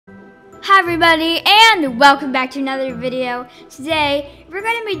Hi everybody, and welcome back to another video. Today we're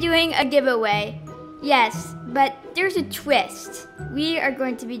going to be doing a giveaway. Yes, but there's a twist. We are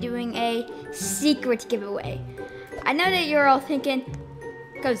going to be doing a secret giveaway. I know that you're all thinking,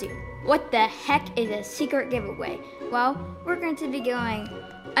 Cozy, what the heck is a secret giveaway? Well, we're going to be going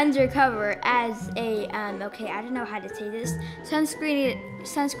undercover as a okay, I don't know how to say this,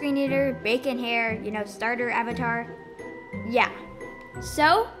 sunscreen eater, bacon hair, you know, starter avatar. Yeah.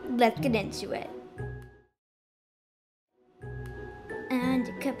 So, let's get into it.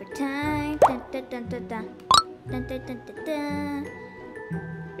 Undercover time. Dun, dun, dun, dun, dun. Dun, dun, dun, dun, dun.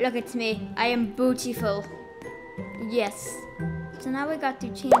 Look at me. I am beautiful. Yes. So now we got to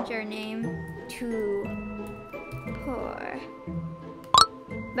change our name to Poor.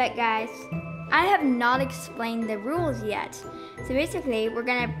 But guys, I have not explained the rules yet. So basically, we're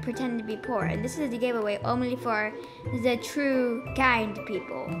gonna pretend to be poor, and this is the giveaway only for the true kind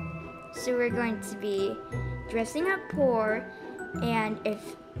people. So we're going to be dressing up poor, and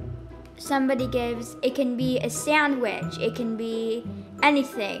if somebody gives, it can be a sandwich, it can be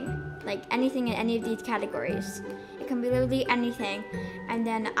anything, like anything in any of these categories. It can be literally anything, and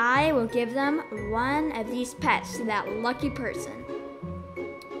then I will give them one of these pets to that lucky person.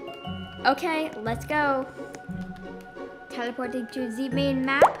 Okay, let's go. Teleporting to the main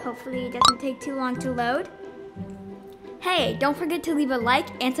map. Hopefully it doesn't take too long to load. Hey, don't forget to leave a like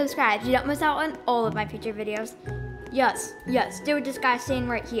and subscribe so you don't miss out on all of my future videos. Yes, do what this guy's saying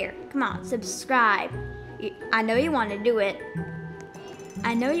right here. Come on, subscribe. I know you want to do it.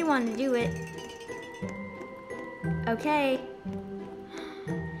 I know you want to do it. Okay.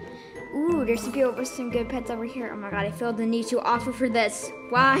 Ooh, there's some people with some good pets over here. Oh my god, I feel the need to offer for this.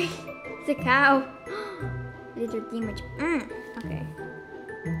 Why? It's a cow. These are damage. Okay.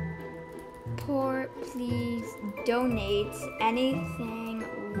 Poor, please donate. Anything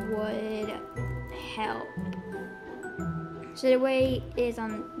would help. So the way it is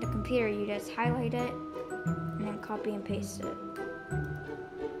on the computer, you just highlight it and then copy and paste it.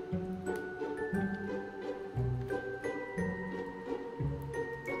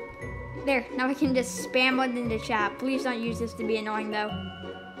 There, now I can just spam one in the chat. Please don't use this to be annoying though.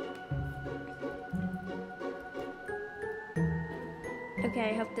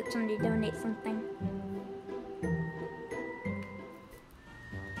 Okay, I hope that somebody donates something.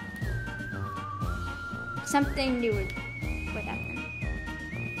 Something new would happen.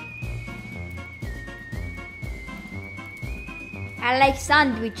 I like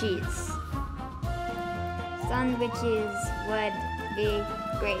sandwiches. Sandwiches would be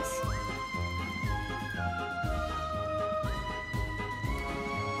great.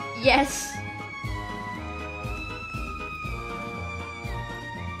 Yes.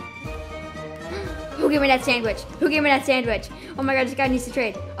 Who gave me that sandwich? Who gave me that sandwich? Oh my god, this guy needs to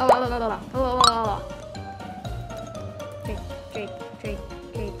trade.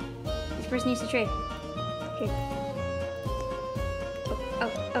 Trade. This person needs to trade. Trade.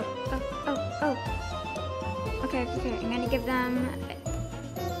 Oh. Okay. I'm gonna give them.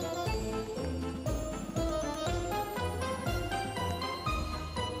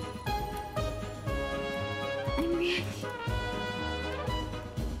 I'm reacting.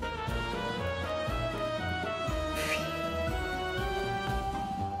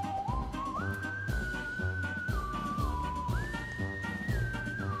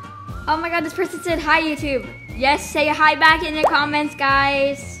 Oh my god, this person said hi, YouTube. Yes, say hi back in the comments,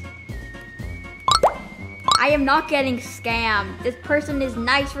 guys. I am not getting scammed. This person is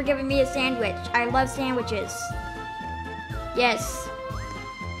nice for giving me a sandwich. I love sandwiches. Yes.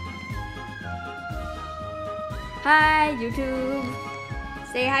 Hi, YouTube.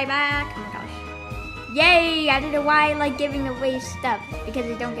 Say hi back. Oh my gosh. Yay, I don't know why I like giving away stuff. Because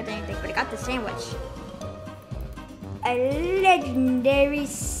I don't get anything, but I got the sandwich. A legendary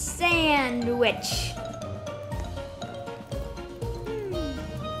sandwich.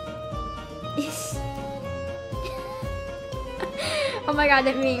 Yes. Oh my god,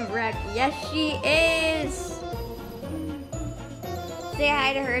 I'm being wrecked. Yes, she is. Say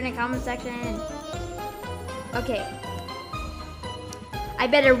hi to her in the comment section. Okay. I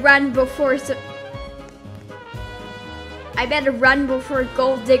better run before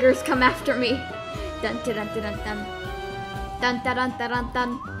gold diggers come after me. Dun dun dun dun dun. Dun dun dun dun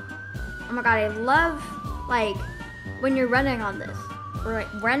dun. Oh my god, I love like when you're running on this. Or like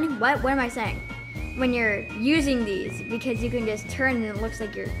running, what am I saying? When you're using these, because you can just turn and it looks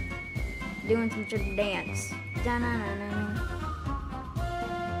like you're doing some sort of dance. Dun, dun, dun, dun.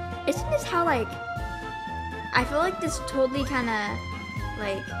 Isn't this how like, I feel like this totally kinda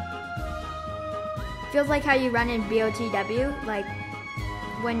like feels like how you run in BOTW, like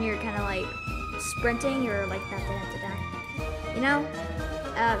when you're kind of like sprinting, you're like da da da da. You know?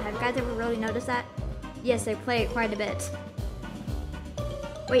 Have you guys ever really noticed that? Yes, I play it quite a bit.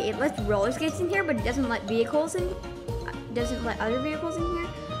 Wait, it lets roller skates in here, but it doesn't let vehicles in. Doesn't let other vehicles in here.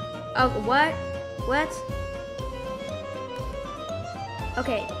 Oh, what? What?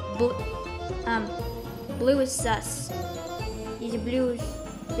 Okay, blue is sus. These blue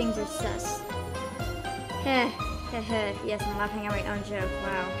things are sus. Heh, heh, heh. Yes, I'm laughing at my own joke.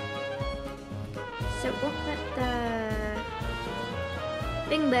 Wow. So what? The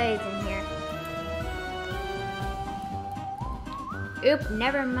Bing Bay is in here. Oop,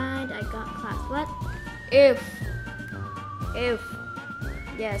 never mind. I got class. What? Oof. Oof.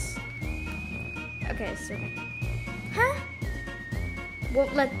 Yes. Okay, so. Huh?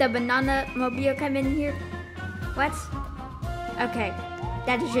 Won't let the banana mobile come in here? What? Okay.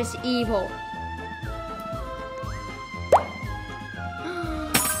 That is just evil.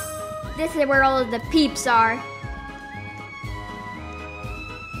 This is where all of the peeps are.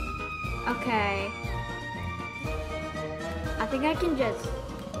 Okay. I think I can just.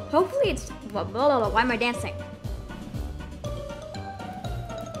 Hopefully it's. Blah, blah, blah, blah. Why am I dancing?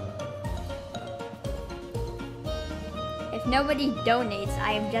 If nobody donates,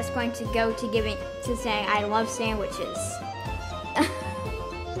 I am just going to go to giving to saying I love sandwiches.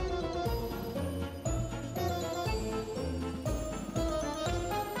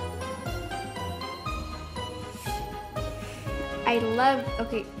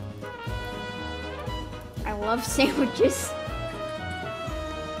 Okay. I love sandwiches.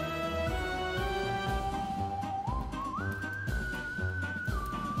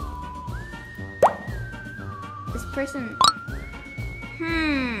 This person.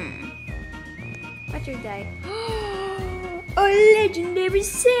 What's your day? A legendary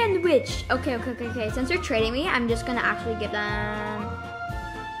sandwich! Okay. Since they're trading me, I'm just gonna actually give them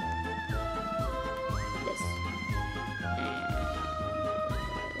this.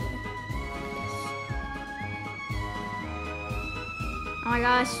 Oh my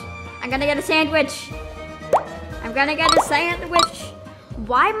gosh, I'm gonna get a sandwich. I'm gonna get a sandwich.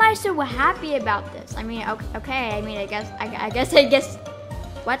 Why am I so happy about this? I mean, okay. I mean, I guess.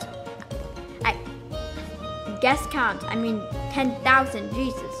 What? Guest count. I mean, 10,000.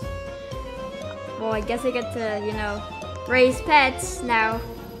 Jesus. Well, I guess I get to, you know, raise pets now.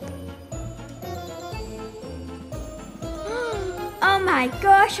 Oh my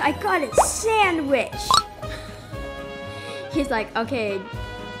gosh! I got a sandwich. He's like, okay.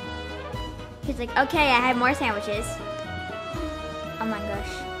 He's like, okay. I have more sandwiches. Oh my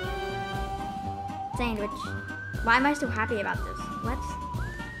gosh. Sandwich. Why am I so happy about this? What?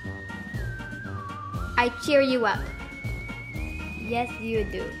 I cheer you up. Yes, you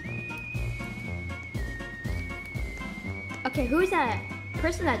do. Okay, who's that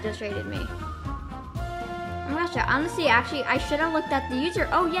person that just rated me? Oh my gosh, honestly, actually, I should have looked at the user.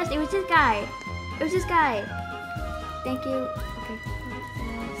 Oh yes, it was this guy. It was this guy. Thank you. Okay.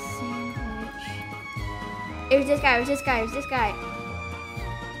 Sandwich. It was this guy. It was this guy. It was this guy.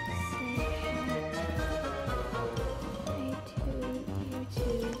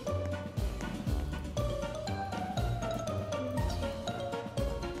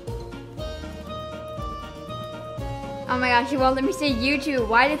 Oh my gosh, you won't let me say YouTube.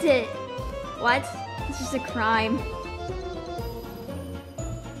 Why did it? What? It's just a crime.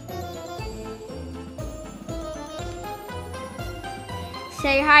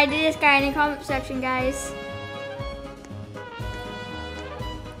 Say hi to this guy in the comment section, guys.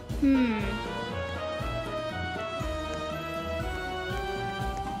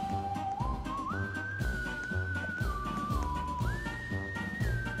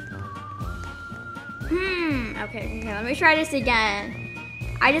 Okay, let me try this again.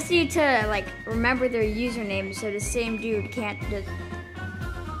 I just need to, like, remember their username so the same dude can't just...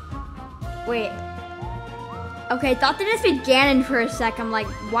 Wait. Okay, thought that this was Ganon for a sec. I'm like,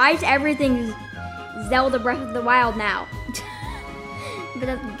 why is everything Zelda Breath of the Wild now? But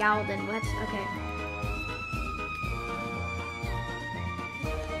that's Galden. What? Okay.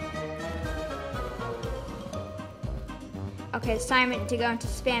 Okay, it's time to go into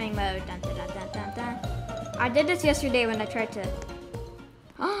spamming mode. Dun, dun, dun, dun, dun, dun. I did this yesterday when I tried to...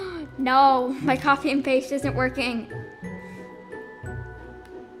 Oh, no, my copy and paste isn't working.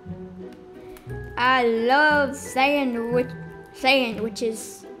 I love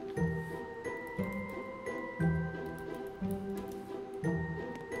sandwiches.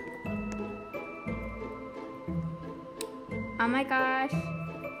 Oh my gosh.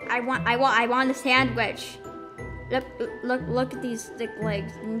 I want a sandwich. Look at these thick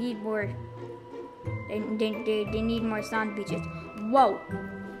legs. They need more. They need more sandwiches. Whoa.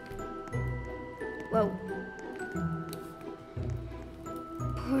 Whoa.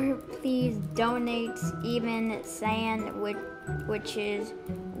 Please donate. Even sandwiches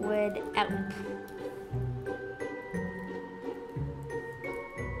would help.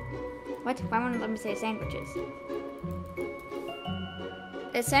 What? Why won't it let me say sandwiches?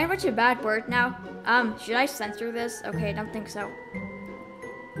 Is sandwich a bad word now? Should I censor this? Okay, I don't think so.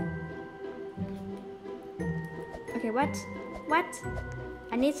 Okay, what? What?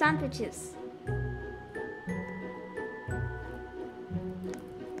 I need sandwiches.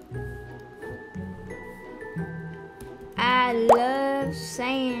 I love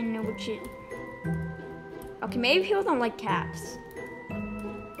sandwiches. Okay, maybe people don't like caps.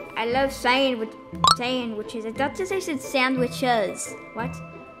 I love sandwiches. I thought they said sandwiches. What?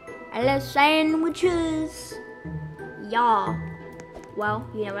 I love sandwiches. Y'all. Well,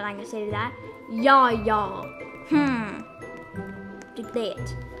 you know what I'm gonna say to that? Y'all. Like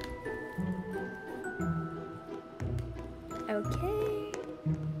that. Okay.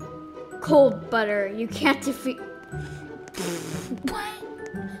 Cold butter. You can't defeat. What?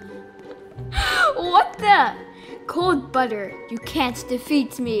 What the? Cold butter. You can't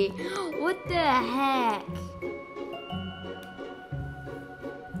defeat me. What the heck?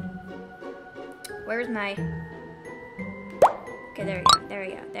 Where's my... Okay, there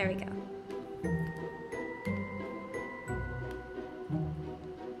we go.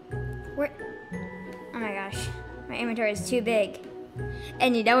 Where... Oh my gosh. My inventory is too big.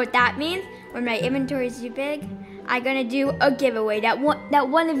 And you know what that means? When my inventory is too big, I'm gonna do a giveaway that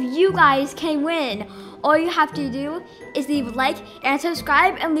one of you guys can win. All you have to do is leave a like and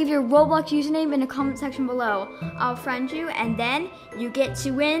subscribe and leave your Roblox username in the comment section below. I'll friend you and then you get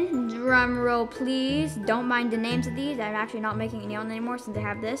to win. Drum roll please. Don't mind the names of these. I'm actually not making any on anymore since I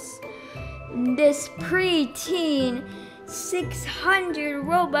have this. This preteen 600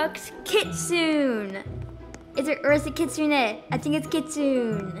 Robux Kitsune. Is it Kitsune? I think it's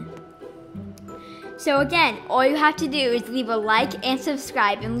Kitsune. So again, all you have to do is leave a like and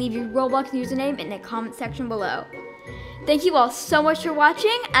subscribe and leave your Roblox username in the comment section below. Thank you all so much for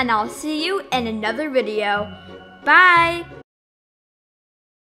watching and I'll see you in another video. Bye!